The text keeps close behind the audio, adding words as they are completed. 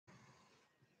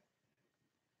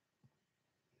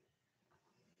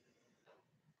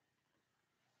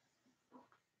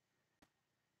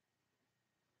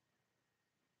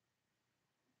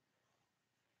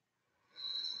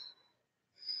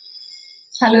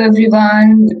Hello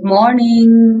everyone, good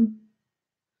morning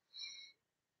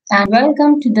and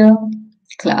welcome to the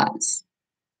class.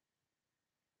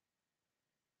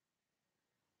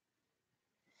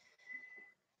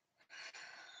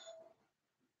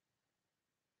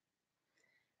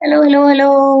 Hello, hello,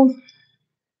 hello.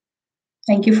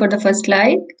 Thank you for the first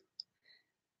like.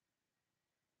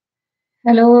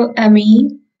 Hello,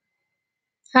 Amy.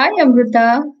 Hi,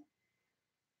 Amrita.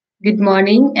 Good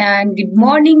morning and good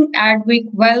morning, Advik.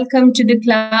 Welcome to the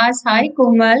class. Hi,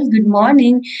 Komal. Good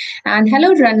morning. And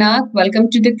hello, Ranak.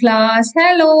 Welcome to the class.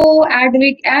 Hello,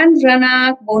 Advik and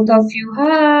Ranak. Both of you.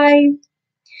 Hi.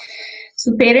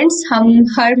 So parents हम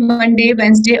हर Monday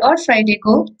Wednesday और Friday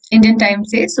को Indian time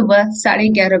से सुबह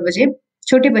 11:30 बजे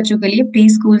छोटे बच्चों के लिए प्री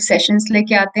स्कूल सेशंस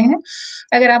लेके आते हैं।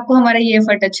 अगर आपको हमारा ये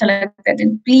एफर्ट अच्छा लगता है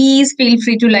then please feel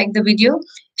free to like the video,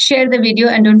 share the video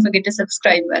and don't forget to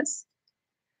subscribe us.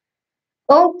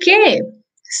 Okay,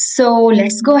 so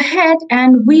let's go ahead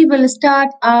and we will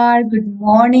start our good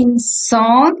morning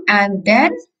song and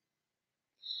then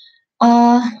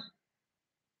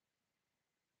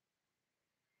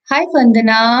hi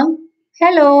Vandana.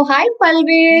 Hello, hi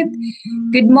Palvit.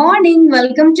 Good morning,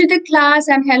 welcome to the class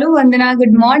and hello Vandana,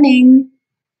 good morning.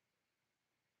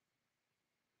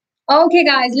 Okay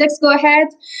guys, let's go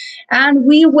ahead and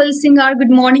we will sing our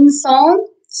good morning song.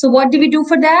 So what do we do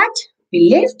for that? We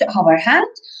lift our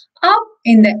hand up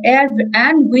in the air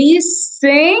and we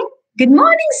sing good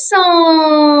morning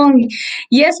song.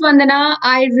 Yes Vandana,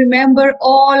 I remember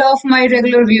all of my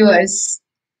regular viewers.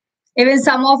 Even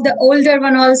some of the older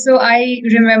one also I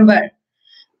remember.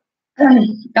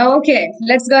 Okay,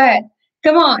 let's go ahead.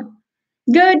 Come on.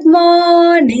 Good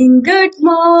morning, good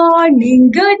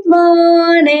morning, good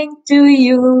morning to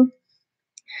you.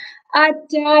 A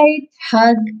tight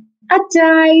hug, a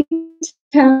tight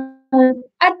hug,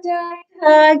 a tight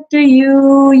hug to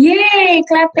you. Yay!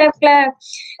 Clap, clap, clap.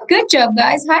 Good job,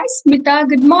 guys. Hi, Smita.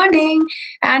 Good morning.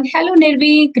 And hello,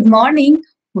 Nirvi. Good morning.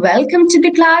 Welcome to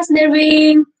the class,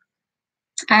 Nirvi.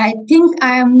 I think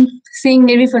I am seeing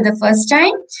Nirvi for the first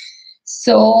time.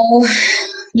 So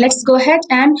let's go ahead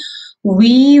and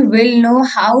we will know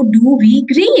how do we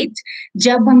greet.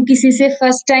 जब हम किसी से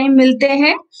first time मिलते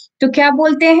हैं तो क्या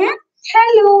बोलते हैं?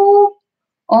 हेलो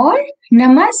और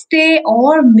नमस्ते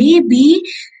or maybe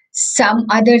some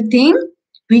other thing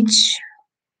which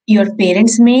your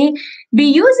parents may be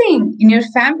using in your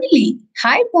family.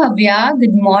 Hi Bhavya,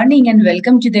 good morning and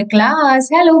welcome to the class.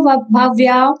 Hello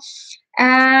Bhavya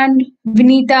and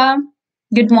Vinita,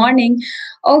 good morning.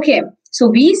 Okay, so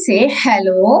we say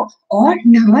hello or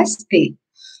namaste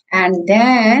and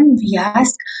then we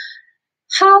ask,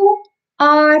 how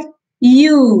are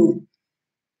you?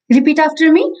 Repeat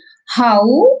after me. How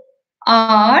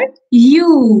are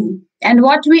you? And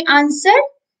what we answer?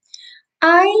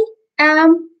 I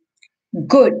am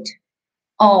good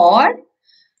or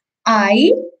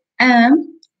I am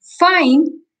fine.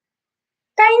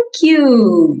 Thank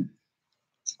you.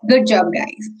 Good job,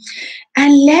 guys.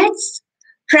 And let's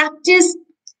practice.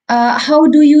 How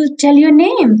do you tell your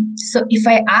name? So if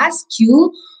I ask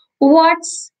you,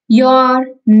 what's your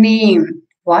name?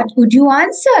 What would you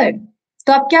answer?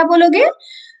 तो आप क्या बोलोगे?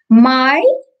 My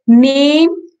name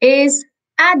is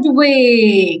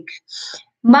Advik.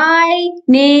 My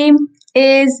name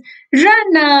is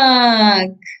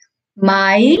Ranak.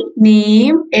 My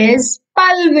name is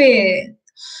Palvit.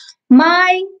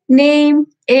 My name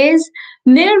is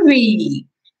Nirvi.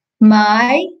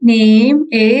 My name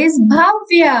is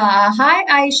Bhavya. Hi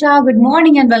Aisha, good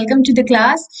morning and welcome to the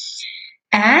class.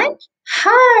 And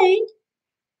hi,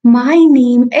 my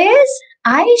name is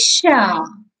Aisha.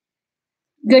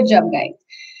 Good job, guys.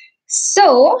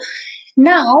 So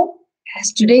now,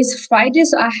 as today is Friday,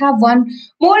 so I have one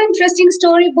more interesting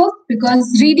storybook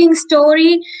because reading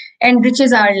story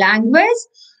enriches our language.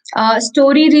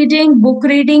 Story reading, book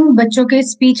reading बच्चों के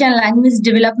speech and language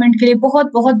development के लिए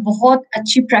बहुत बहुत बहुत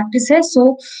अच्छी practice है.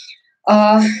 सो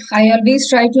I always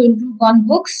try to improve on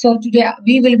books. So today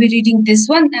we will be reading this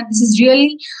one, and this is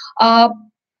really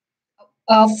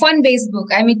a fun-based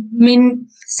book. I mean,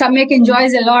 Samyak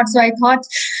enjoys a lot, so I thought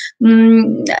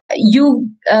you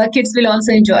kids will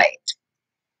also enjoy it.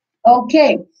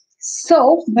 Okay. So,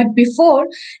 but before,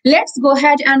 let's go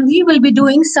ahead and we will be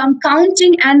doing some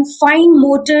counting and fine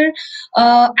motor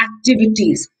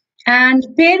activities. And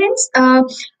parents,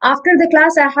 after the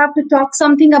class, I have to talk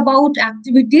something about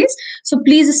activities. So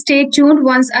please stay tuned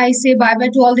once I say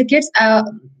bye-bye to all the kids.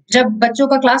 जब बच्चों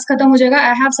का class खत्म हो जाएगा,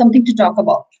 I have something to talk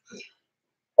about.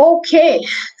 Okay,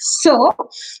 so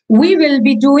we will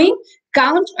be doing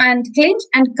count and clinch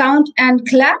and count and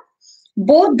clap,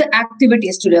 both the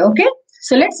activities today, okay?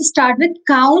 So let's start with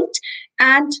count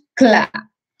and clap.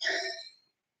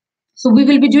 So we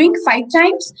will be doing 5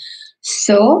 times.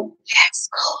 So let's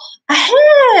go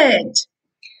ahead.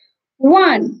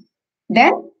 1,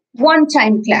 then 1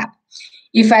 time clap.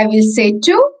 If I will say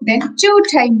 2, then 2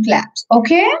 time claps.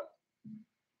 Okay?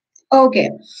 Okay.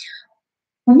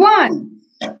 1,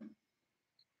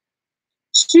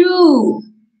 2,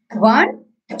 1,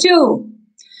 2,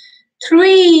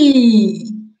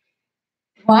 3,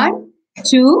 1,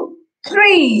 2,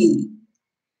 3,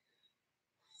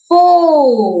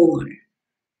 4,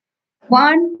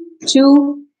 1,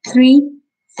 2, 3,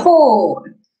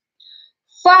 4,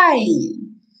 5,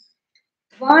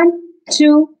 1,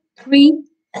 2, 3,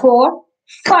 4,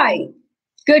 5.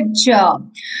 Good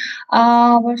job.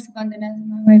 What's the content?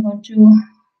 Am I going to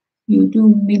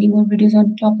YouTube many more videos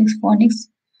on topics phonics?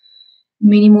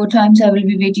 Many more times I will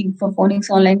be waiting for phonics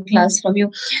online class from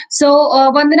you. So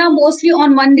Vandana, mostly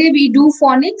on Monday we do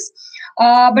phonics,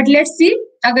 but let's see.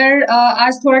 अगर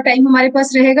आज थोड़ा time हमारे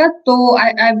पास रहेगा तो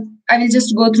I will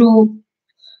just go through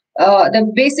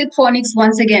the basic phonics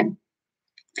once again.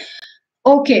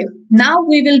 Okay, now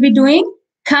we will be doing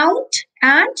count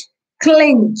and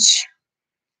clinch.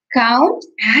 Count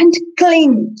and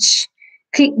clinch.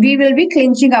 We will be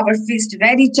clenching our fist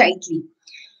very tightly.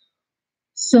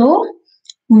 So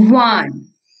 1.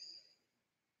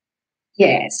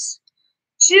 Yes.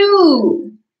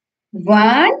 2.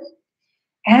 1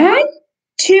 and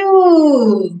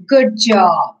 2. Good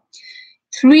job.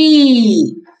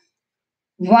 3.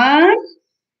 1,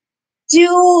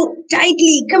 2.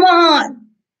 Tightly. Come on.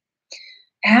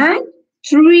 And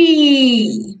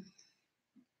 3.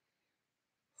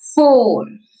 4.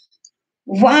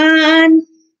 1,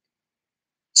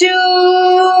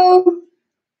 2,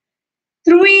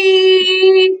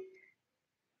 3.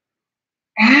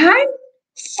 And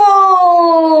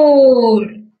 4.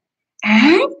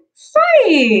 And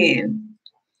 5.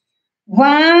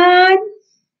 1,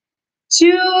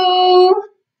 2,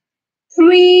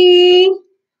 3,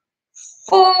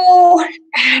 4,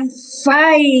 and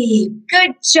 5.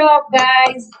 Good job,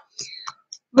 guys.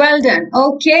 Well done.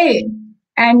 Okay.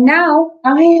 And now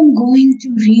I am going to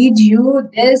read you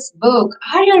this book.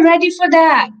 Are you ready for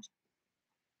that?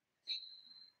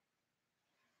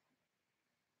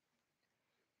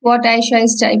 What Aisha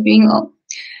is typing. Oh.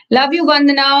 Love you,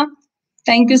 Vandana.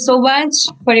 Thank you so much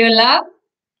for your love.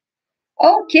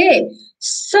 Okay,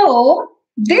 so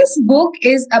this book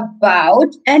is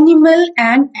about animal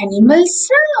and animal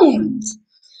sounds.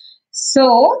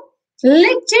 So,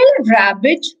 little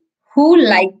rabbit who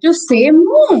like to say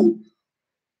moo.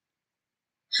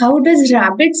 How does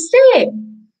rabbit say?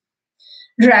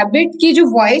 Rabbit की जो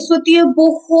voice होती है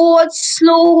बहुत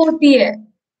slow होती है.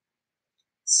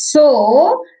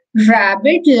 So,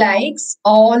 rabbit likes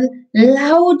all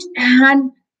loud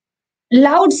and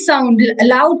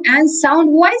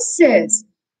sound voices.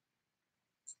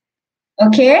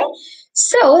 Okay,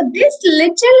 so this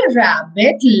little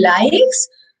rabbit likes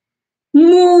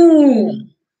moo.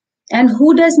 And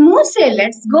who does moo say?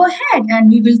 Let's go ahead and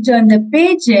we will turn the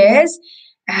pages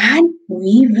and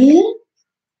we will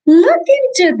look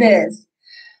into this.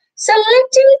 So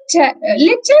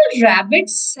little rabbit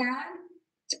sat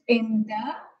in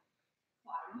the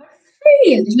farmer's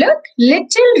field. Look,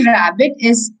 little rabbit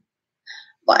is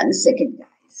 1 second,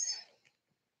 guys.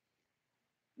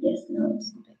 Yes, no.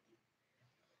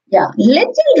 Yeah,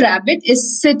 little rabbit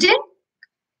is sitting.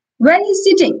 Where is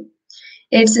sitting?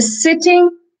 It's sitting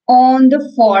on the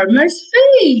farmer's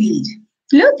field.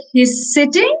 Look, he's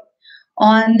sitting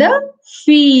on the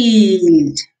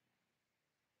field.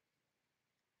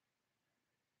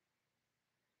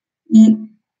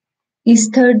 Is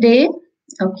third day?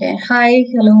 Okay. Hi,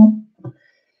 hello.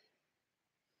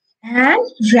 And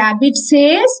rabbit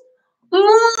says,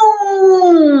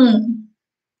 moo.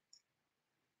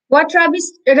 What rabbit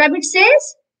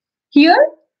says? Here,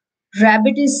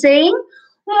 rabbit is saying,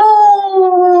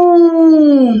 moo.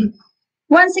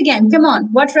 Once again, come on.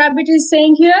 What rabbit is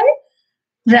saying here?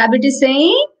 Rabbit is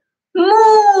saying,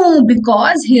 moo,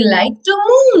 because he liked to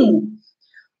moo.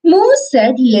 Moo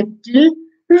said little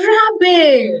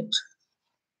rabbit.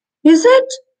 Is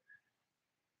it?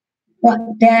 But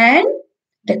then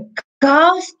the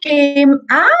calf came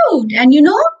out. And you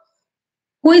know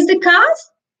who is the calf?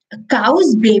 A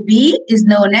cow's baby is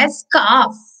known as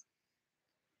calf.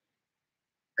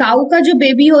 Cow का जो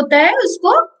baby होता है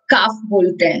उसको calf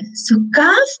बोलते हैं. So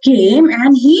calf came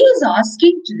and he is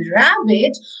asking to the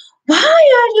rabbit, why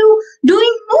are you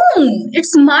doing moo?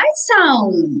 It's my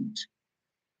sound.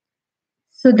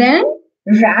 So then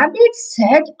Rabbit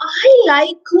said, I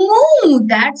like moo.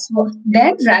 That's what.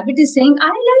 Then rabbit is saying, I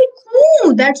like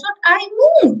moo. That's what I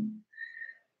moo.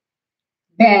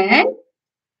 Then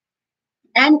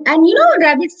and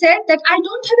rabbit said that I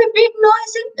don't have a big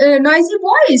noisy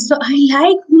voice, so I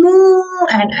like moo.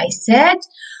 And I said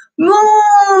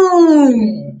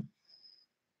moo.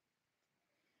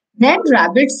 Then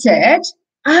rabbit said,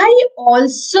 I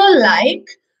also like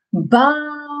ba.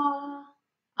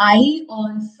 I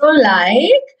also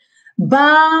like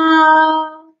ba.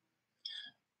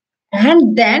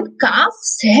 And then calf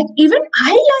said, even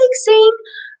I like saying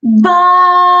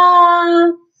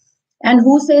ba. And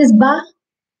who says ba?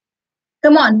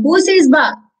 Come on, who says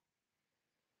ba?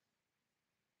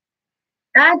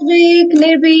 Advik,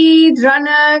 Nirveed,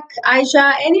 Ranak,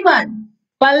 Aisha, anyone?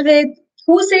 Palvit,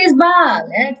 who says ba?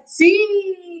 Let's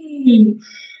see.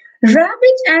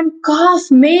 Rabbit and calf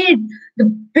made the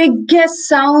biggest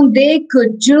sound they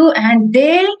could do, and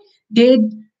they did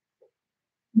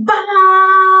ba.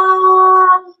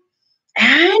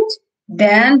 And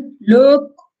then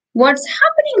look what's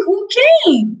happening. Who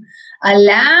came? A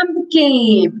lamb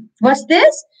came. What's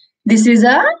this? This is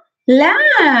a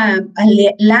lamb.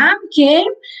 Lamb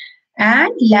came,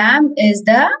 and lamb is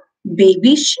the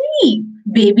baby sheep.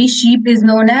 Baby sheep is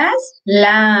known as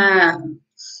lamb.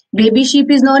 Baby sheep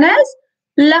is known as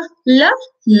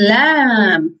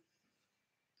lamb.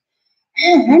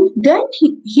 And then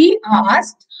he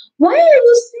asked, why are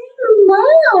you saying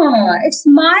ma? It's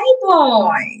my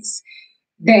voice.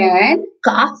 Then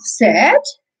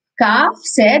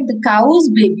the cow's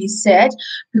baby said,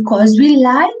 because we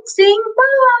like saying ba.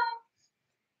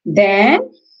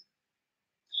 Then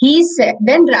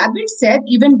then rabbit said,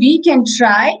 even we can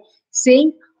try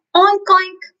saying oink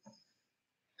oink.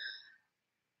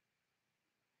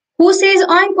 Who says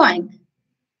oink oink?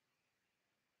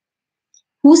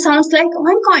 Who sounds like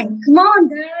oink oink? Come on,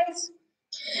 guys.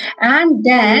 And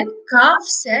then calf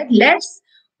said,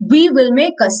 we will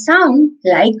make a sound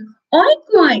like oink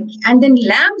oink. And then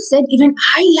lamb said, even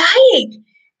I like.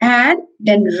 And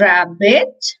then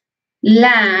rabbit,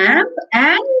 lamb,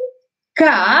 and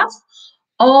calf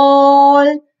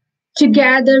all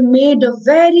together made a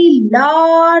very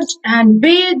large and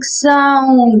big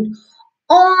sound.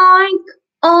 Oink,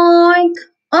 oink,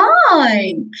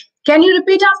 oink. Can you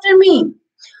repeat after me?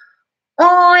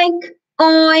 Oink,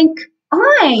 oink,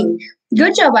 oink.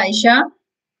 Good job, Aisha.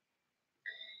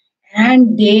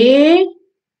 And they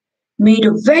made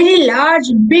a very large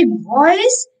and big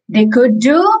voice they could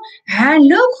do. And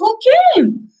look who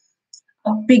came.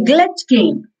 A piglet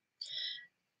came.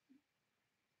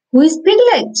 Who is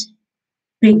Piglet?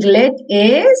 Piglet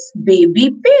is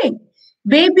baby pig.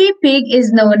 Baby pig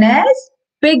is known as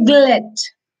piglet.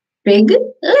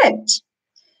 Piglet.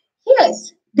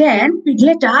 Yes. Then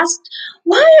Piglet asked,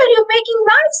 why are you making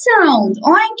my sound?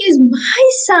 Oink is my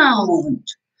sound.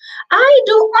 I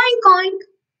do oink oink.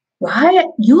 Why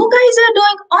you guys are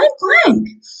doing oink oink?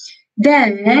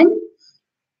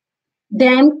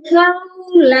 Then cow,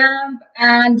 lamb,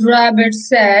 and rabbit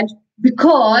said,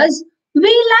 because we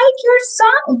like your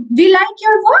sound, we like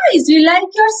your voice, we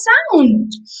like your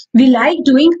sound, we like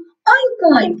doing oink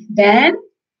oink. Then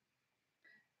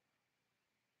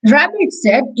rabbit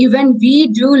said, even we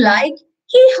do like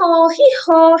hee haw, hee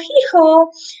haw, hee haw.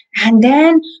 And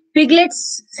then piglet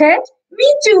said,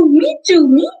 me too, me too,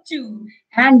 me too.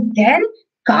 And then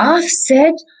calf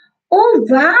said, oh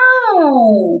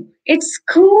wow, it's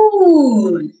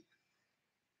cool.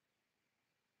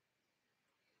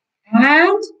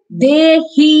 And they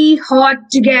hee hawed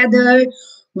together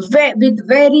with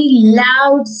very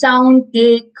loud sound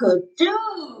they could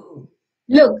do.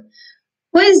 Look,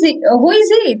 who is it? Who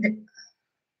is it?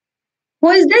 Who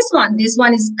is this one? This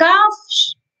one is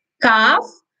calf,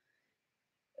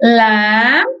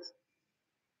 lamb,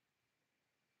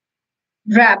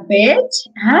 rabbit,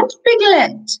 and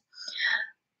piglet.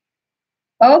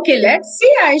 Okay, let's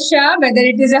see, Aisha, whether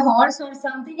it is a horse or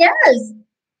something else.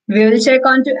 We will check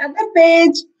on to other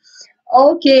page.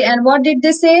 Okay, and what did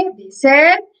they say? They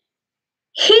said,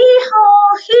 hee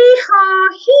haw, hee haw,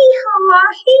 hee haw,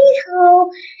 hee haw.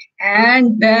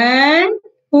 And then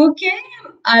who came?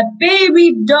 A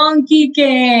baby donkey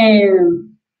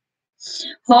came.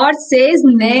 Horse says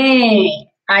nay.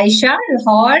 Aisha,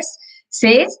 horse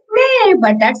says nay,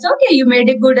 but that's okay. You made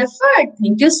a good effort.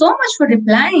 Thank you so much for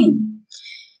replying.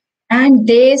 And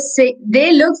they say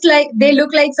they look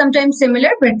like sometimes similar,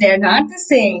 but they're not the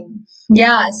same.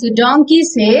 Yeah, so donkey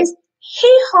says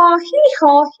hee haw, hee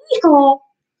haw, hee haw.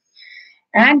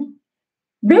 And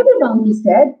baby donkey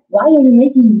said, why are you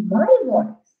making my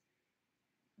voice?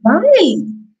 Why?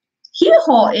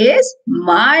 Hee-haw is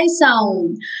my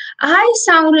sound. I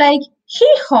sound like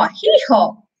hee-haw,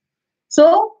 hee-haw.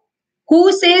 So,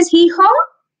 who says hee-haw?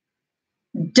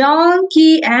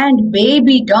 Donkey and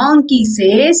baby donkey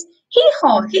says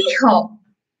hee-haw, hee-haw.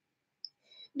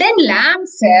 Then lamb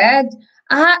said,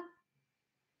 uh,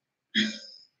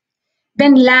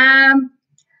 then lamb,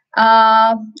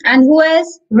 and who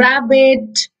else?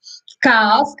 Rabbit,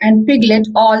 calf, and piglet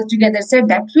all together said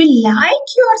that we like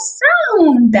your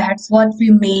sound. That's what we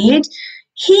made.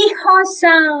 Hee-haw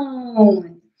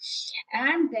sound.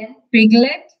 And then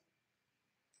piglet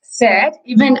said,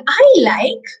 even I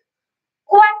like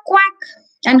quack quack.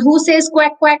 And who says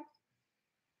quack quack?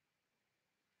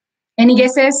 Any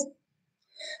guesses?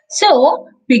 So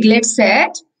piglet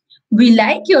said, we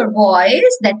like your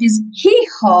voice, that is hee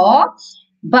haw,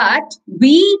 but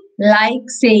we like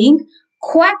saying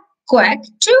quack quack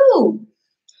too.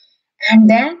 And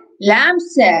then lamb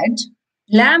said,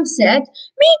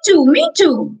 me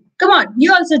too. Come on,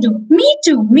 you also do. Me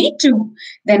too, me too.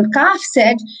 Then calf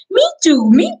said, me too,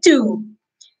 me too.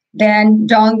 Then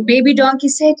baby donkey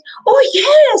said, oh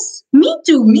yes, me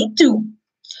too, me too.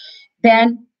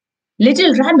 Then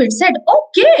little rabbit said,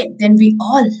 okay, then we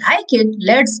all like it.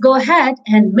 Let's go ahead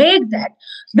and make that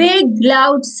big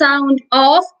loud sound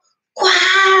of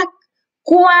quack,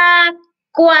 quack,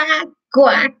 quack,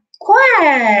 quack,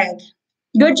 quack.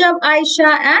 Good job, Aisha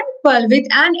and Palvit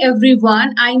and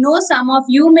everyone. I know some of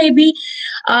you may be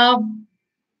uh,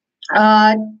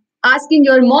 uh, asking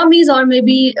your mommies or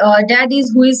maybe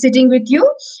daddies who is sitting with you.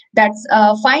 That's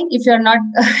fine. If you're not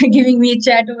giving me a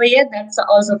chat over here, that's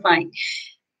also fine.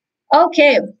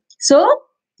 Okay, so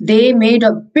they made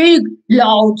a big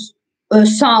loud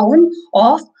sound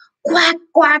of quack,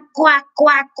 quack, quack,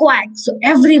 quack, quack. So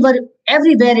everywhere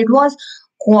it was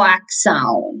quack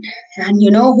sound. And you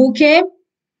know who came?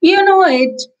 You know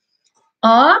it.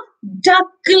 A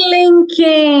duckling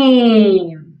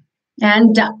came.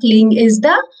 And duckling is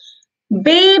the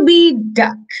baby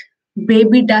duck.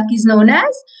 Baby duck is known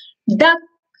as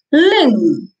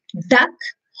duckling.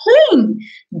 Duckling.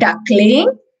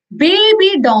 Duckling,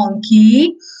 baby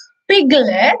donkey,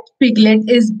 piglet. Piglet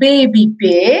is baby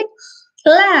pig.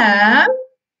 Lamb,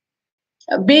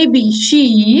 baby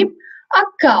sheep. A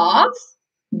calf,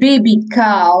 baby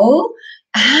cow.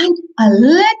 And a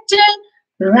little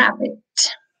rabbit.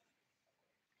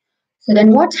 So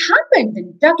then what happened? The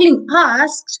duckling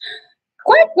asked,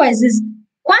 quack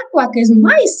quack is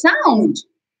my sound.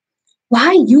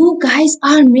 Why you guys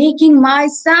are making my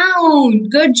sound?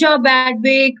 Good job,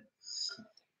 Advik.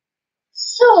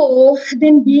 So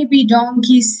then baby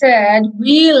donkey said,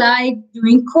 we like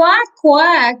doing quack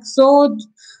quack. So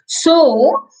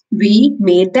we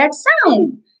made that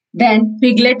sound. Then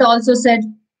piglet also said,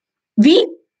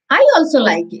 I also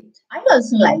like it. I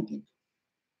also like it.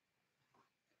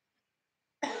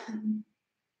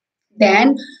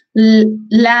 Then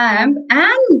lamb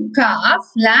and calf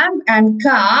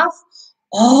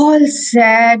all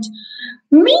said,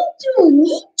 me too,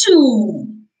 me too.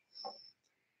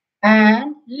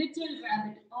 And little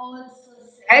rabbit also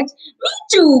said, me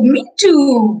too, me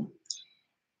too.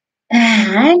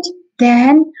 And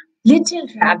then little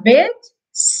rabbit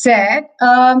said,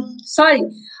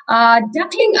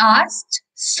 duckling asked,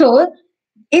 so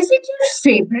is it your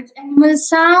favorite animal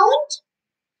sound?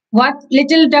 What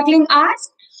little duckling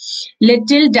asked?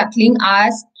 Little duckling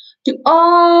asked to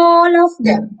all of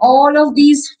them, all of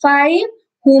these five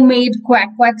who made quack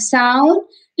quack sound.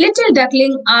 Little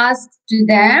duckling asked to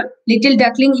them. Little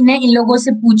duckling ने इन लोगों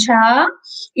से पूछा,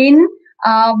 इन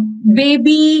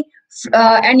baby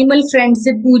animal friend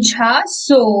से पूछा.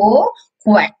 So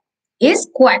quack, is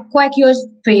quack quack your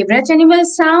favorite animal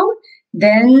sound?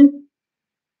 Then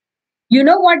you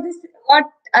know what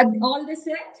all they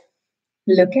said?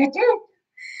 Look at it.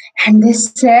 And they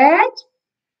said,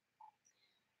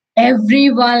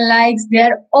 everyone likes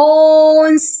their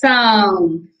own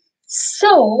sound.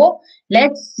 So,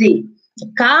 let's see.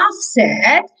 The calf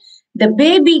said, the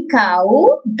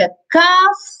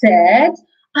calf said,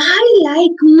 I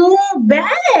like moo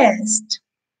best.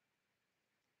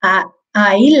 I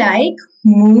like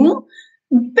moo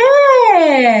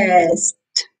best.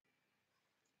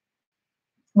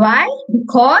 Why?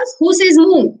 Because who says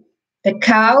moo? The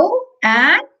cow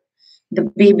and the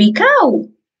baby cow.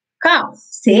 Calf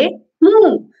say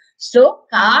moo. So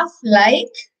calf like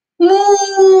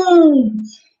moo.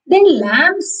 Then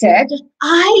lamb said,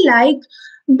 I like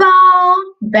ba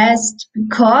best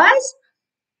because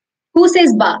who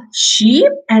says ba?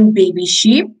 Sheep and baby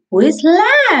sheep, who is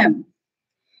lamb.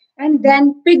 And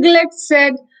then piglet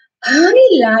said, I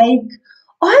like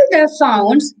all the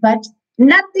sounds, but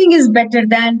nothing is better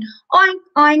than oink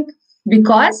oink.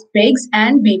 because pigs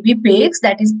and baby pigs,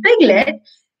 that is piglet,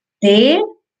 they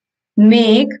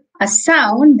make a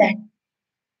sound that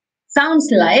sounds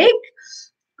like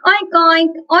oink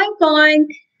oink oink oink.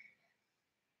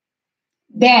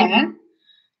 Then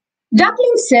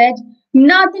Duckling said,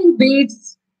 nothing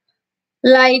beats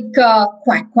like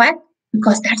quack quack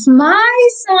because that's my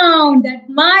sound, that's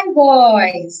my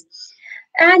voice.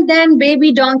 And then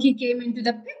baby donkey came into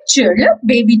the picture. Look,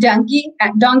 baby donkey,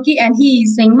 and he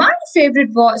is saying, my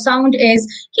favorite sound is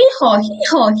hee haw, hee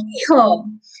haw, hee haw.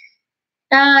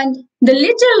 And the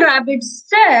little rabbit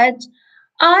said,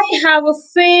 I have a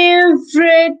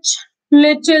favorite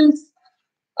little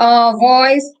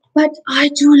voice, but I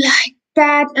do like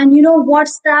that. And you know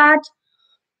what's that?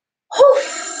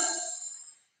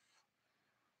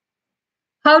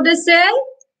 How does say?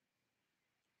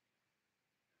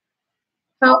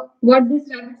 What this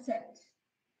rabbit said?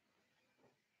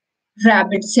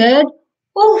 Rabbit said,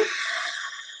 oh,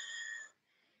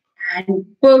 and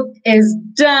book is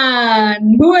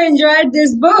done. Who enjoyed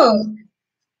this book?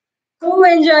 Who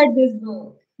enjoyed this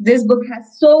book? This book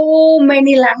has so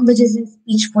many languages in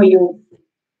speech for you,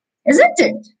 isn't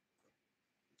it?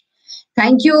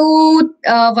 Thank you,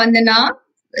 Vandana.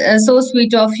 So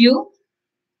sweet of you.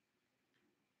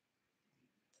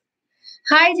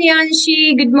 Hi,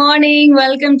 Rianshi. Good morning.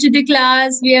 Welcome to the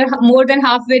class. We are more than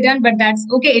halfway done, but that's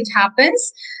okay. It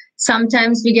happens.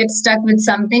 Sometimes we get stuck with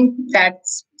something.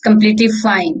 That's completely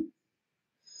fine.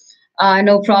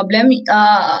 No problem.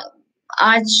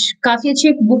 आज काफी अच्छी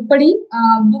एक book पढ़ी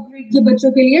book read की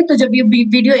बच्चों के लिए तो जब ये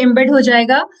वीडियो एम्बेड हो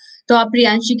जाएगा तो आप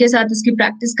प्रियांशी के साथ उसकी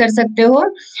प्रैक्टिस कर सकते हो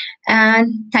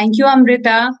and thank you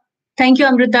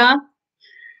Amrita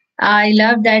I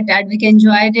love that we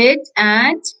enjoyed it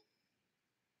and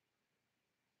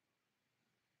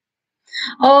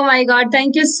oh my god,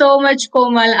 thank you so much,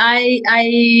 Komal. I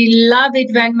love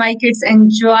it when my kids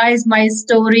enjoys my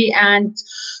story and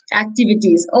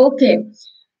activities. Okay.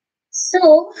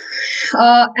 So,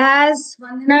 as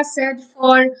Vandana said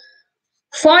for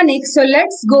phonics, so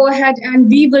let's go ahead and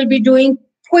we will be doing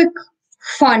quick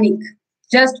phonic.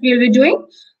 Just we'll be doing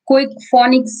quick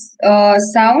phonics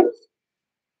sound,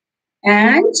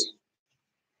 and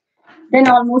then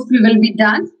almost we will be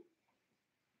done.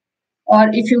 Or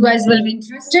if you guys will be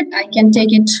interested, I can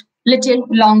take it little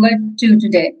longer too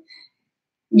today.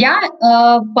 Yeah,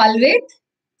 Palvit,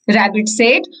 rabbit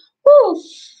said, oof,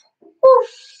 oof.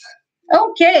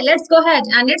 Okay, let's go ahead.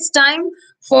 And it's time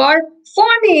for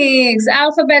phonics,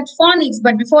 alphabet phonics.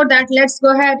 But before that, let's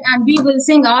go ahead and we will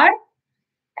sing our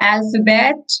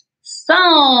alphabet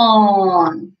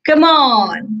song. Come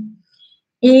on.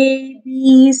 A,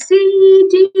 B, C,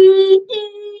 D, E,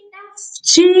 F,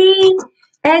 G,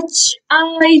 H,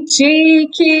 I, J,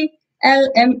 K, L,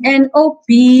 M, N, O,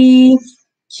 P,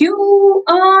 Q,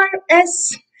 R,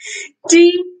 S,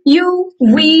 T, U,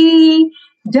 V,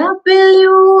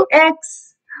 W,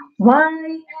 X,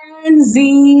 Y, and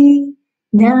Z.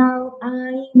 Now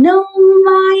I know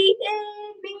my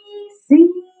ABC.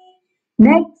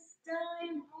 Next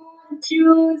time, won't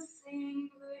you sing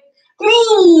with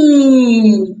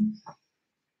me?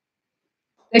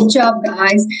 Good job,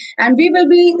 guys. And we will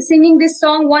be singing this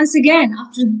song once again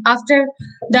after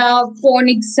the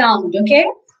phonic sound, okay?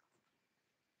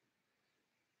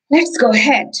 Let's go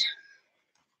ahead.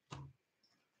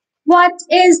 What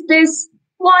is this?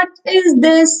 What is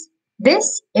this?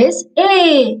 This is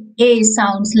A. A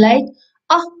sounds like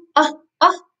ah, ah,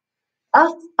 ah,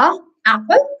 ah, ah,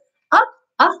 apple, ah,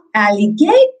 ah,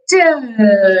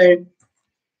 alligator.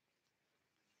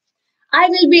 I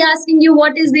will be asking you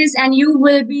what is this and you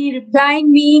will be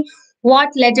replying me what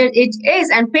letter it is.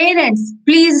 And parents,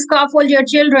 please scaffold your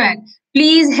children.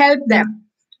 Please help them.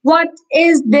 What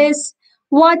is this?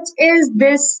 What is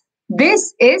this?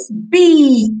 This is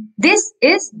B. This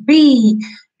is B.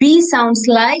 B sounds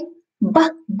like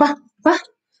ba, ba, ba,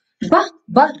 ba,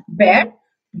 ba, bear,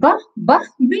 ba, ba,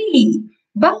 bee,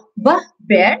 ba, ba,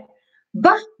 bear,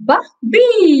 ba, ba,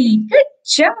 bee. Good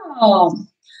job.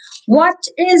 What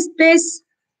is this?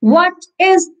 What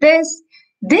is this?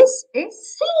 This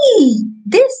is C.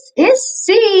 This is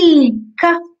C.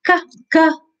 Ka, ka,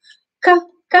 ka, ka,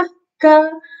 ka, ka.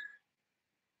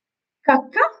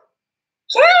 Kaka,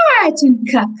 cat, and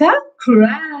kaka,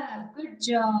 crab. Good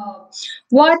job.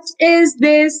 What is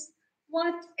this?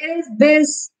 What is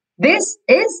this? This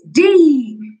is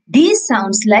D. D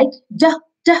sounds like da,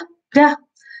 da, da,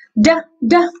 da,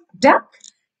 da, duck,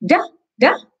 da,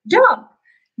 da, dog.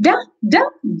 Da, da,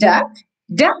 duck,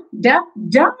 da, da,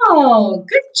 dog.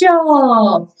 Good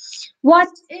job. What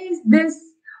is this?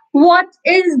 What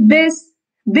is this?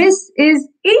 This is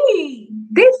E.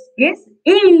 This is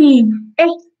E. Eh,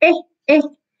 eh,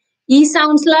 E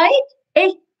sounds like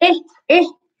eh, eh, eh.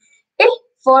 E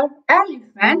for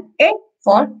elephant, E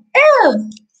for elf.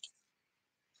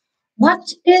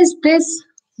 What is this?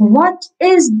 What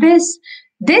is this?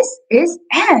 This is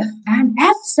F, and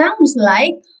F sounds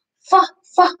like f,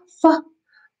 f, f,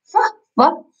 f,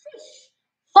 f,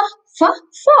 f, f,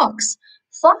 fox,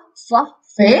 f, f,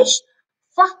 fish,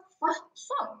 f, f,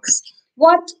 fox.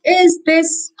 What is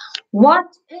this? What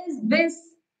is this?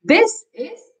 This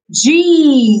is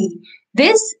G.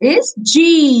 This is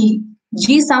G.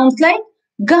 G sounds like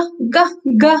g, g,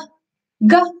 g,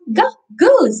 g, g,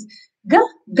 goose, g,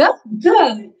 g,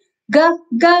 girl, g,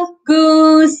 g,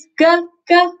 goose, g,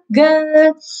 g,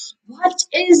 girl. What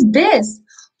is this?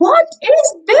 What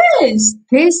is this?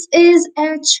 This is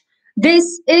H.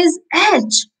 This is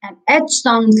H. And H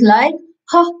sounds like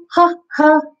ha, ha,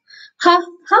 ha, ha,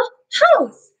 ha,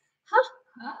 house, ha,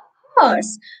 ha,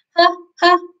 horse, ha,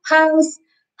 ha, house,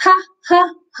 ha,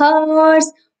 ha,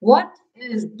 horse. What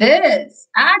is this?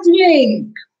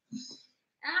 Adric.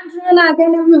 Andrew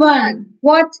again, everyone.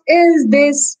 What is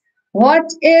this?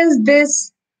 What is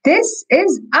this? This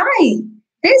is I.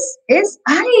 This is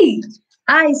I.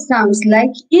 I sounds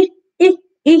like I, I,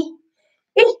 I,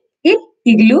 I,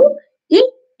 igloo, I,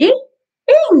 I,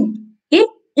 ink,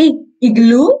 I,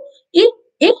 igloo, I,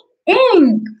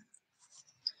 ink.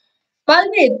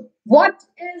 Palvit, what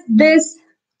is this?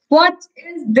 What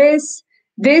is this?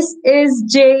 This is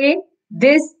J.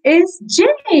 This is J.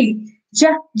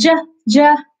 Ja, ja,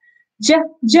 ja, ja,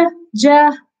 ja,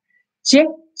 ja, j,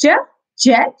 ja,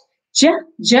 jet, ja,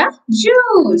 ja,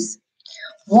 juice.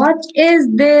 What is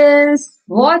this?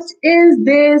 What is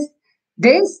this?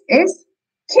 This is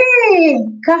K.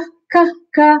 Ka, ka,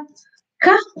 ka,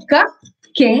 ka, ka,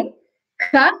 king,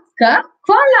 ka, ka,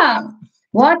 koala.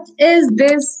 What is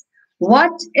this?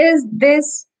 What is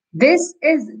this? This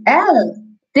is L.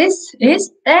 This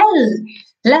is L.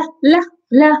 La, la,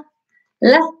 la,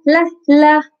 la, la,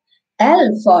 la.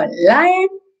 L for lion,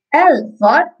 L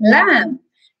for lamb.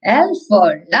 L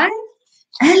for lion,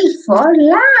 L for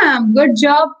lamb. Good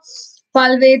job,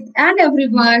 Palvit and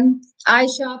everyone.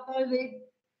 Aisha, Palvit,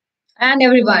 and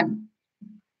everyone.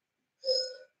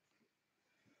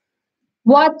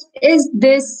 What is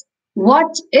this?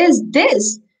 What is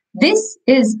this? This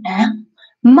is M.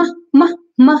 Ma, ma,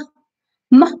 ma,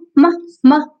 ma, ma,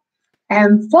 ma.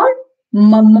 M for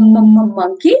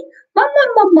monkey,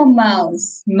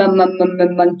 mouse,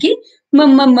 monkey,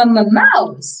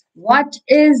 mouse. What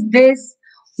is this?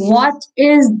 What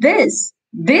is this?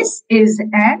 This is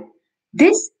N.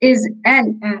 This is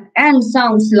N, and N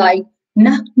sounds like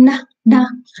na, na, na,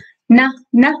 na,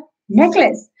 na,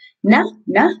 necklace, na,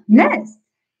 na, nest,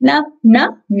 na, na,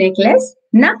 necklace,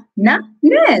 na, na,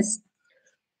 nest.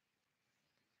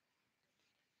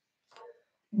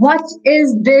 What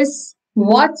is this?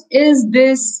 What is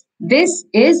this? This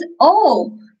is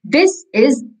O. This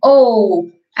is O.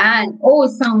 And O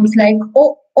sounds like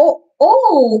O, O,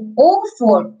 O. O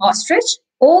for ostrich,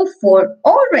 O for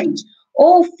orange.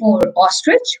 O for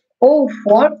ostrich, O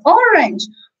for orange.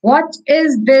 What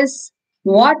is this?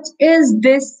 What is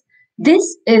this?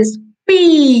 This is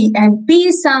P. And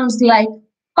P sounds like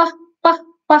pa, pa,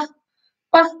 pa,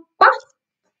 pa, pa,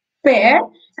 pear,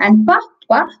 and pa,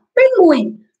 pa,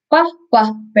 penguin. Pa,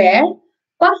 pa, pear,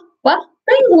 pa, pa,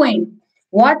 penguin.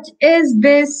 What is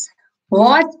this?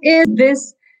 What is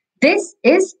this? This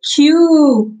is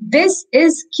Q. This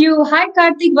is Q. Hi,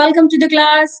 Karthik. Welcome to the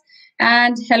class.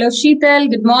 And hello, Sheetal.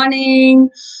 Good morning.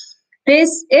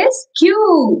 This is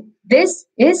Q. This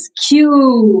is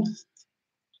Q.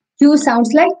 Q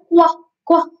sounds like qua,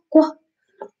 qua, qua,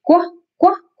 qua,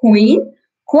 qua, queen,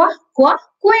 qua, qua,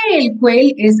 quail.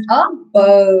 Quail is a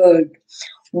bird.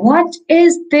 What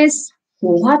is this?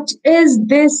 What is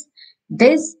this?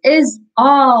 This is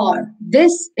R.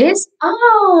 This is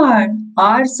R.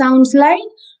 R sounds like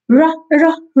ra,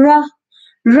 ra, ra,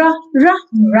 ra, ra,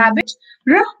 rabbit,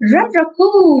 ra, ra,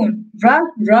 raccoon, ra,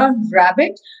 ra,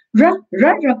 rabbit, ra,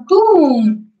 ra,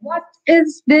 raccoon. What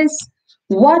is this?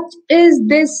 What is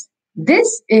this?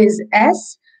 This is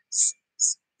S. S,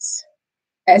 S, S.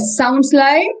 S sounds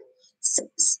like s,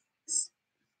 s, s.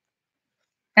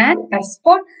 And S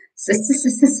for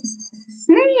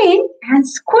snake and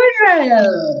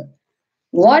squirrel.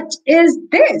 What is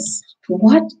this?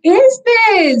 What is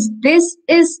this? This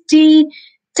is T.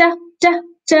 Ta, ta,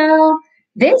 ta.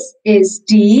 This is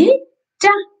T.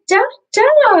 Ta, ta,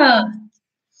 ta.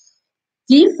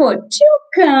 T for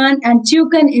toucan, and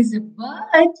toucan is a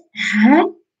bird.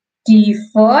 And T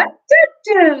for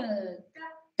turtle.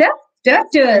 Ta, ta,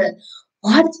 turtle.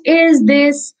 What is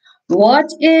this?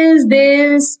 What is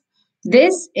this?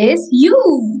 This is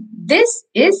U. this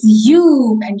is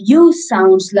U, and U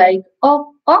sounds like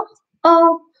oh,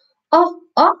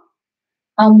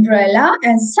 umbrella,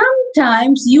 and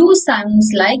sometimes U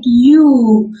sounds like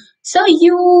U. So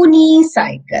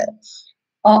unicycle.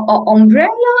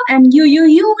 Umbrella and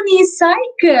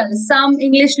unicycle. Some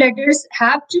English letters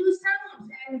have two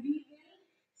sounds, and we will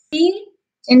see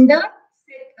in the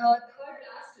third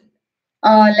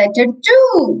last letter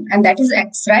two, and that is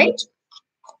X, right?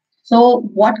 So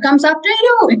what comes after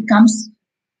U? It comes.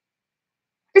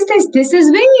 What is this? This is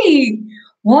V.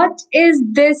 What is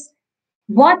this?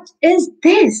 What is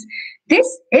this? This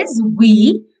is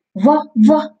V. V,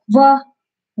 V, V,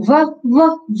 V,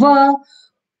 V,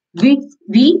 V.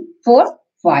 V for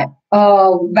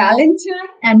Valentine,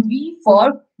 and V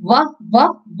for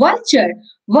vulture.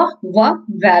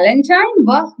 Valentine,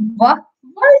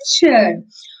 vulture.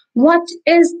 What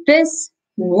is this?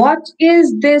 What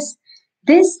is this?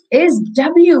 This is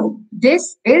W.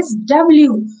 This is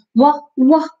W. Wa,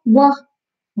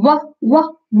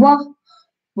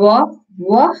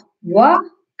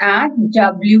 and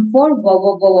W for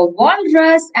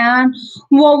walrus, and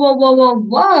worm.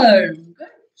 Good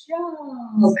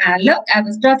job. And look, I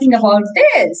was talking about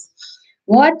this.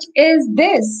 What is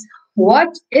this?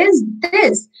 What is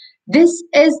this? This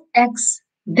is X.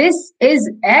 This is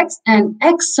X, and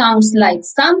X sounds like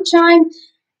sometimes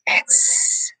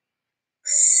X,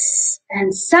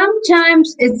 and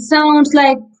sometimes it sounds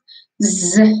like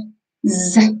Z,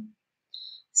 Z.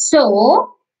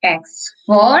 So X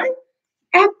for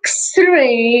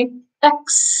X-ray,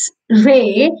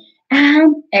 X-ray,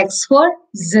 and X for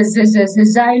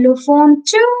xylophone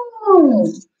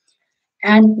too.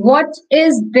 And what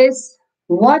is this?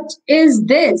 What is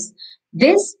this?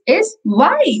 This is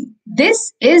Y.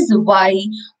 This is Y.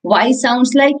 Y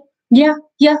sounds like yeah,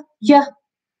 yeah, yeah,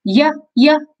 yeah,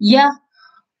 yeah, yeah.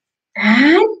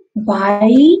 And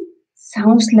Y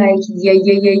sounds like yeah,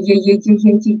 yeah, yeah, yeah, yeah, yeah, yeah,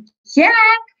 yeah, yeah.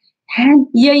 And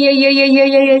yeah, yeah, yeah, yeah, yeah,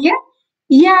 yeah, yeah, yeah.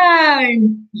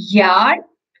 Yarn, yard,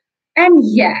 and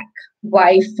yak.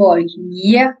 Y for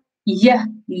yeah, yeah,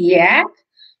 yak,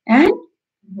 and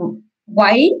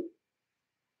Y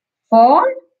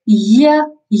for yeah,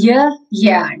 yeah,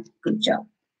 yarn. Good job.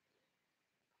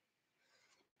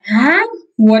 And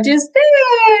what is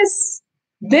this?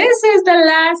 This is the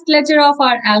last letter of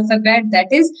our alphabet,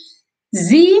 that is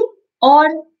Z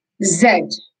or Z.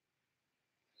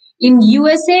 In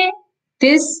USA,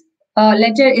 this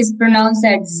letter is pronounced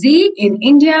as Z. In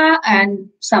India and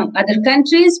some other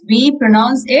countries, we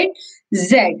pronounce it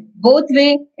Z. Both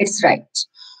way, it's right.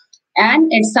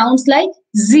 And it sounds like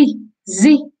Z,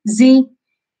 Z, Z,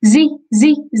 Z,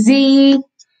 Z, Z.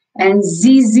 And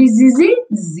Z, Z, Z, Z,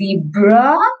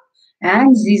 zebra.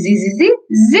 And Z, Z, Z, Z,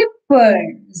 zipper.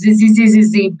 Z, Z, Z, Z,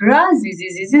 zebra. Z, Z,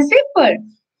 Z, Z, zipper.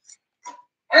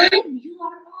 And you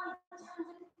are all done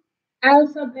with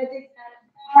alphabetic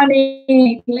and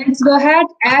phonics. Let's go ahead.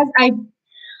 As I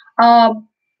uh,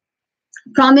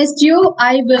 promised you,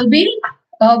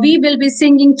 we will be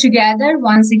singing together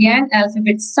once again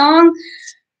alphabet song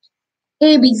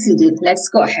A B C D. Let's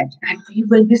go ahead and we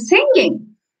will be singing.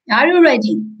 Are you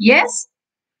ready? Yes.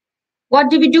 What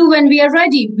do we do when we are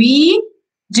ready? We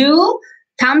do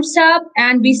thumbs up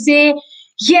and we say,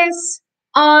 yes,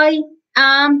 I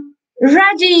am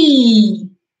ready.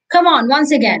 Come on,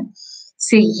 once again.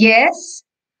 Say, yes,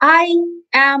 I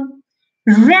am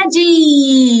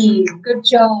ready. Good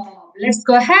job. Let's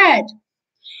go ahead.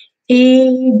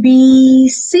 A, B,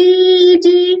 C,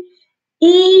 D,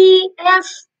 E, F,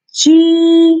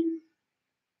 G,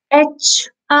 H,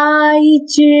 I,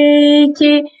 J,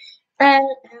 K,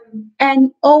 L, M,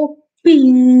 N, O,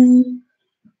 P,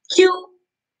 Q,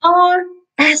 R,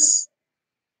 S,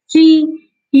 T,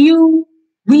 U,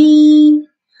 V,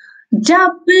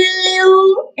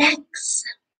 W, X,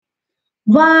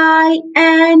 Y,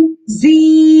 and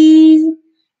Z.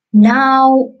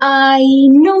 Now I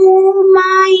know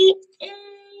my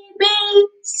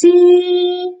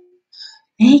ABC.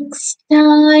 Next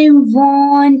time,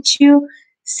 won't you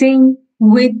sing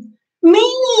with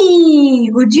me?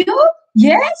 Would you?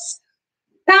 Yes?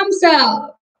 Thumbs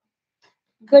up.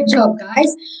 Good job,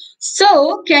 guys.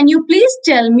 So, can you please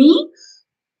tell me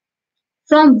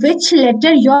from which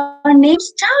letter your name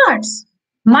starts?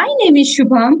 My name is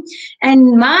Shubham,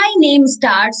 and my name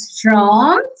starts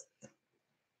from.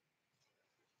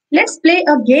 Let's play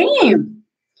a game.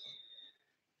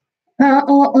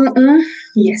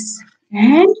 Yes.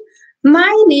 And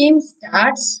my name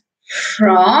starts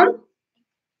from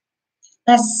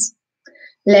S.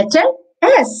 Letter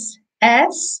S.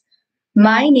 S.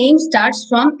 My name starts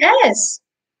from S.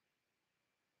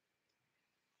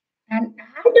 And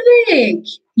Advik,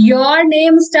 your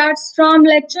name starts from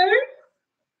letter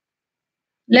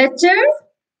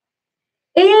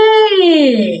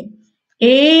A.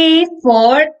 A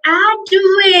for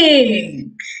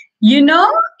Advik. You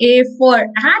know, A for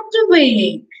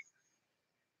Advik.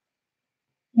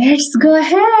 Let's go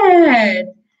ahead.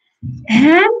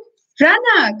 And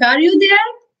Ranak, are you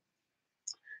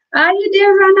there? Are you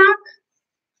there, Ranak?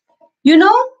 You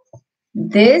know,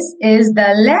 this is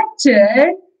the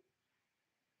letter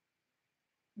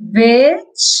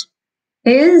which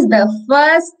is the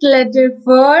first letter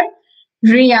for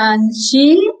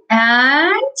Rianshi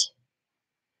and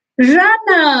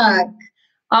Ranak.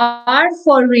 R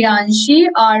for Rianshi,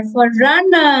 R for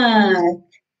Ranak.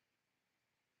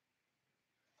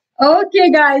 Okay,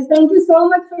 guys, thank you so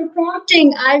much for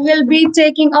prompting. I will be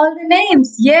taking all the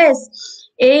names. Yes.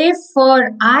 A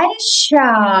for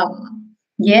Aisha.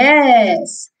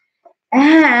 Yes.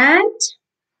 And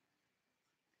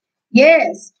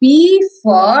yes, P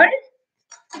for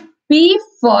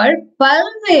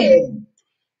Palvit.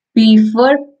 P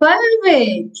for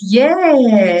Palvit.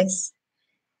 Yes.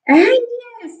 And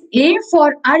yes, A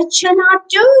for Archana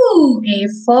too. A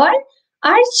for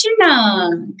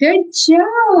Archana. Good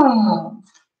job.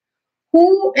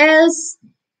 Who else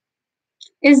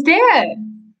is there?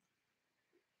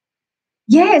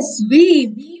 Yes,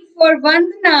 V for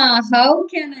Vandana. How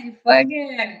can I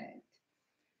forget?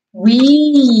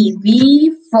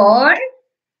 V for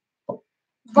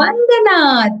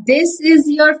Vandana. This is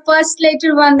your first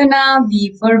letter, Vandana.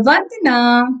 V for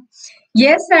Vandana.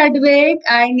 Yes, Advik,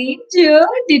 I need to.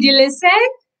 Did you listen?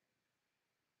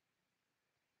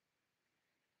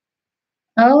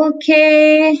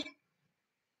 Okay.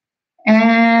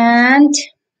 And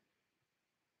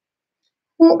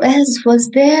who else was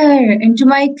there into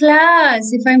my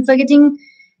class? If I'm forgetting,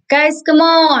 guys, come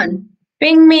on.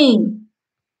 Ping me.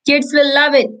 Kids will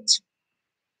love it.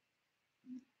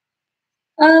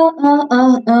 Uh, uh,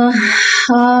 uh, uh.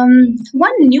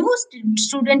 One new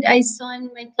student I saw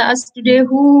in my class today.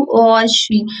 Who was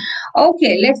she?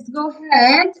 Okay, let's go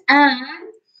ahead and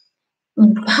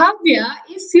Bhavya,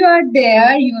 if you are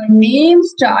there, your name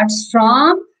starts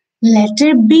from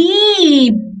letter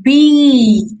B.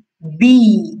 B.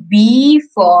 B. B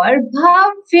for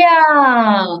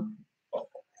Bhavya.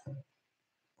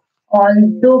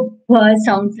 Although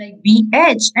sounds like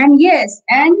BH. And yes,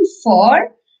 N for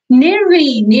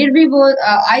Nirvi. Nirvi was,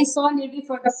 I saw Nirvi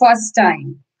for the first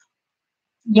time.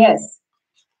 Yes.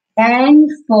 N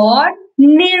for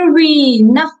Nirvi.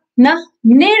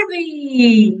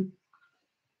 Nirvi.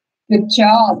 Good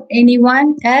job.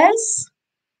 Anyone else?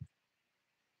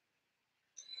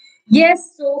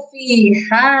 Yes, Sophie.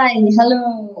 Hi.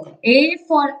 Hello. A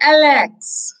for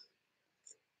Alex.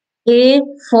 A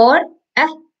for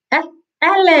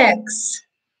Alex.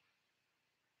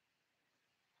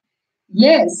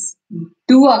 Yes.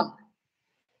 Dua.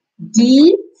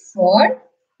 D for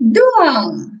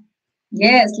Dua.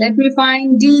 Yes, let me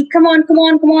find D. Come on, come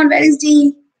on, come on. Where is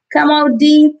D? Come out,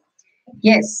 D.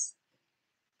 Yes.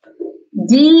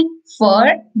 D for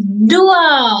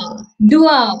Dua.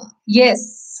 Dua.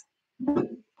 Yes.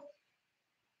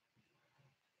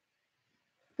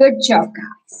 Good job,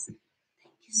 guys.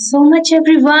 So much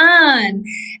everyone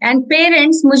and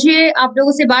parents मुझे आप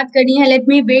लोगों से बात करनी है let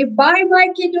me wave bye bye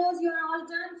kiddos you're all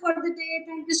done for the day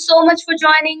thank you so much for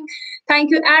joining thank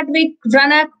you Advik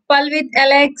Ranak Palvit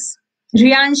Alex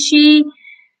Rianshi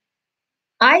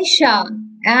Aisha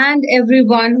and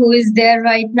everyone who is there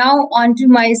right now onto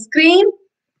my screen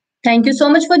thank you so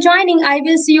much for joining I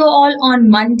will see you all on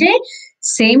Monday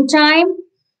same time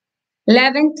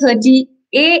 11:30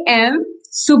 AM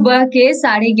सुबह के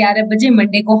 11:30 बजे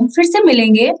Monday को हम फिर से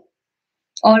मिलेंगे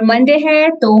और Monday है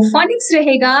तो फोनिक्स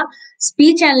रहेगा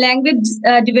स्पीच एंड लैंग्वेज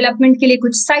डेवलपमेंट के लिए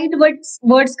कुछ साइड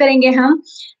वर्ड्स करेंगे हम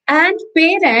and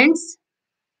parents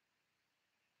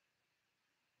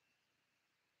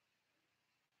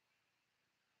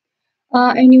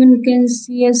anyone can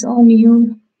see us on you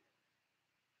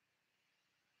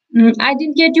I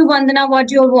didn't get you Vandana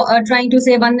what you're trying to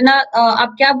say Vandana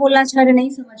आप क्या बोलना चाह रहे नहीं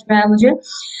समझ में आया मुझे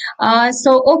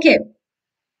so okay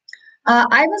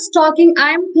I was talking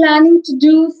I'm planning to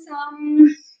do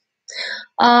some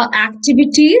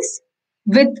activities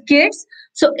with kids.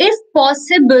 So if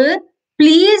possible,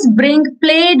 please bring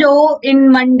Play-Doh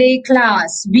in Monday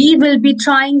class. We will be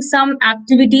trying some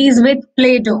activities with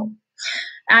Play-Doh.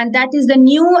 And that is the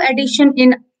new addition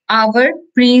in our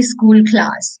preschool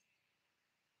class.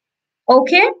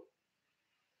 Okay?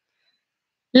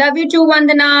 Love you too,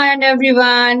 Vandana and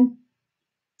everyone.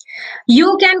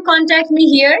 You can contact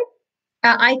me here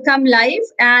I come live,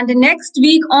 and next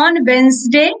week on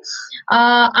Wednesday,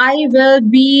 I will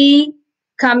be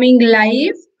coming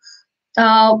live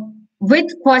uh,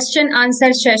 with question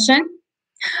answer session.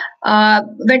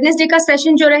 Wednesday का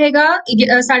session जो रहेगा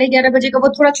 11:30 बजे का, वो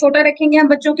थोड़ा छोटा रखेंगे हम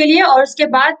बच्चों के लिए, और उसके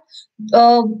बाद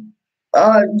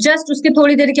जस्ट उसके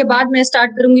थोड़ी देर के बाद मैं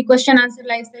स्टार्ट करूंगी question answer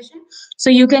live session.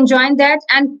 So you can join that,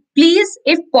 and please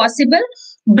if possible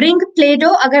bring play dough.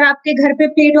 अगर आपके घर पे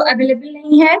प्ले डो अवेलेबल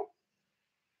नहीं है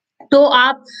तो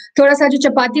आप थोड़ा सा जो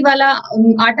चपाती वाला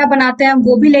आटा बनाते हैं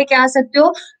वो भी लेके आ सकते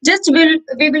हो. Just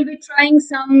we will be trying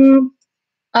some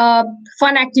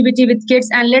fun activity with kids,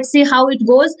 and let's see how it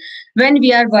goes when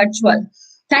we are virtual.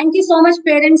 Thank you so much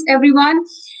parents, everyone.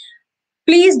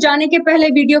 Please जाने के पहले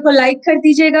वीडियो को लाइक कर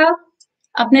दीजिएगा,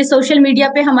 अपने सोशल मीडिया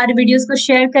पे हमारे videos को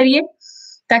शेयर करिए,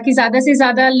 ताकि ज्यादा से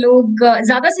ज्यादा लोग,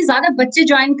 ज्यादा से ज्यादा बच्चे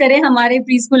ज्वाइन करें हमारे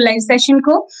प्री स्कूल लाइव सेशन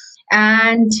को.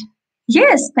 And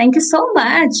yes, thank you so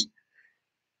much.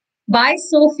 Bye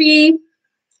Sophie,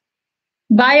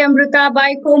 bye Amrita,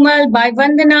 bye Komal, bye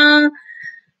Vandana.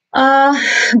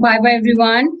 Bye bye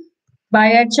everyone.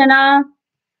 Bye Archana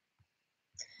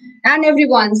and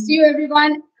everyone. See you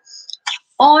everyone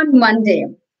on Monday.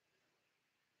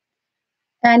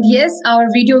 And yes, our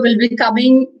video will be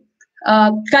coming.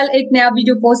 कल एक नया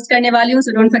video post करने वाली हूँ,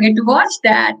 so don't forget to watch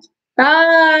that.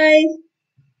 Bye.